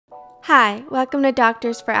Hi, welcome to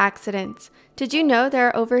Doctors for Accidents. Did you know there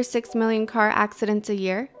are over 6 million car accidents a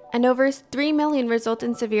year, and over 3 million result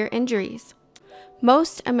in severe injuries?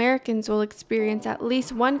 Most Americans will experience at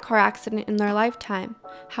least one car accident in their lifetime.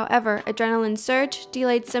 However, adrenaline surge,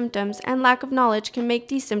 delayed symptoms, and lack of knowledge can make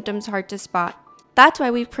these symptoms hard to spot. That's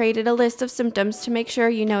why we've created a list of symptoms to make sure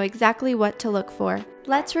you know exactly what to look for.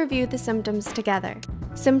 Let's review the symptoms together.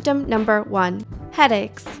 Symptom number 1,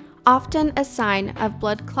 headaches. Often a sign of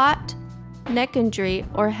blood clot, neck injury,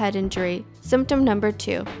 or head injury. Symptom number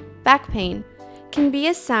 2, back pain. Can be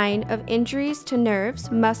a sign of injuries to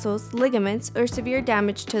nerves, muscles, ligaments, or severe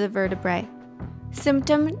damage to the vertebrae.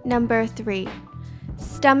 Symptom number 3,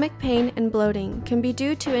 stomach pain and bloating. Can be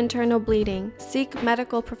due to internal bleeding. Seek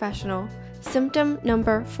medical professional. Symptom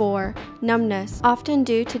number 4, numbness, often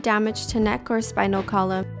due to damage to neck or spinal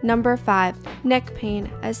column. Number 5, neck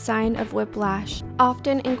pain, a sign of whiplash,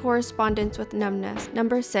 often in correspondence with numbness.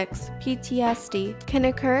 Number 6, PTSD, can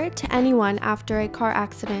occur to anyone after a car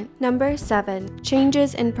accident. Number 7,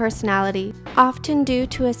 changes in personality, often due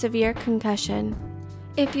to a severe concussion.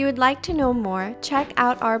 If you would like to know more, check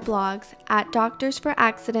out our blogs at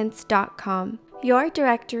doctorsforaccidents.com, your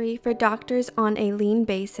directory for doctors on a lien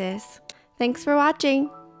basis. Thanks for watching!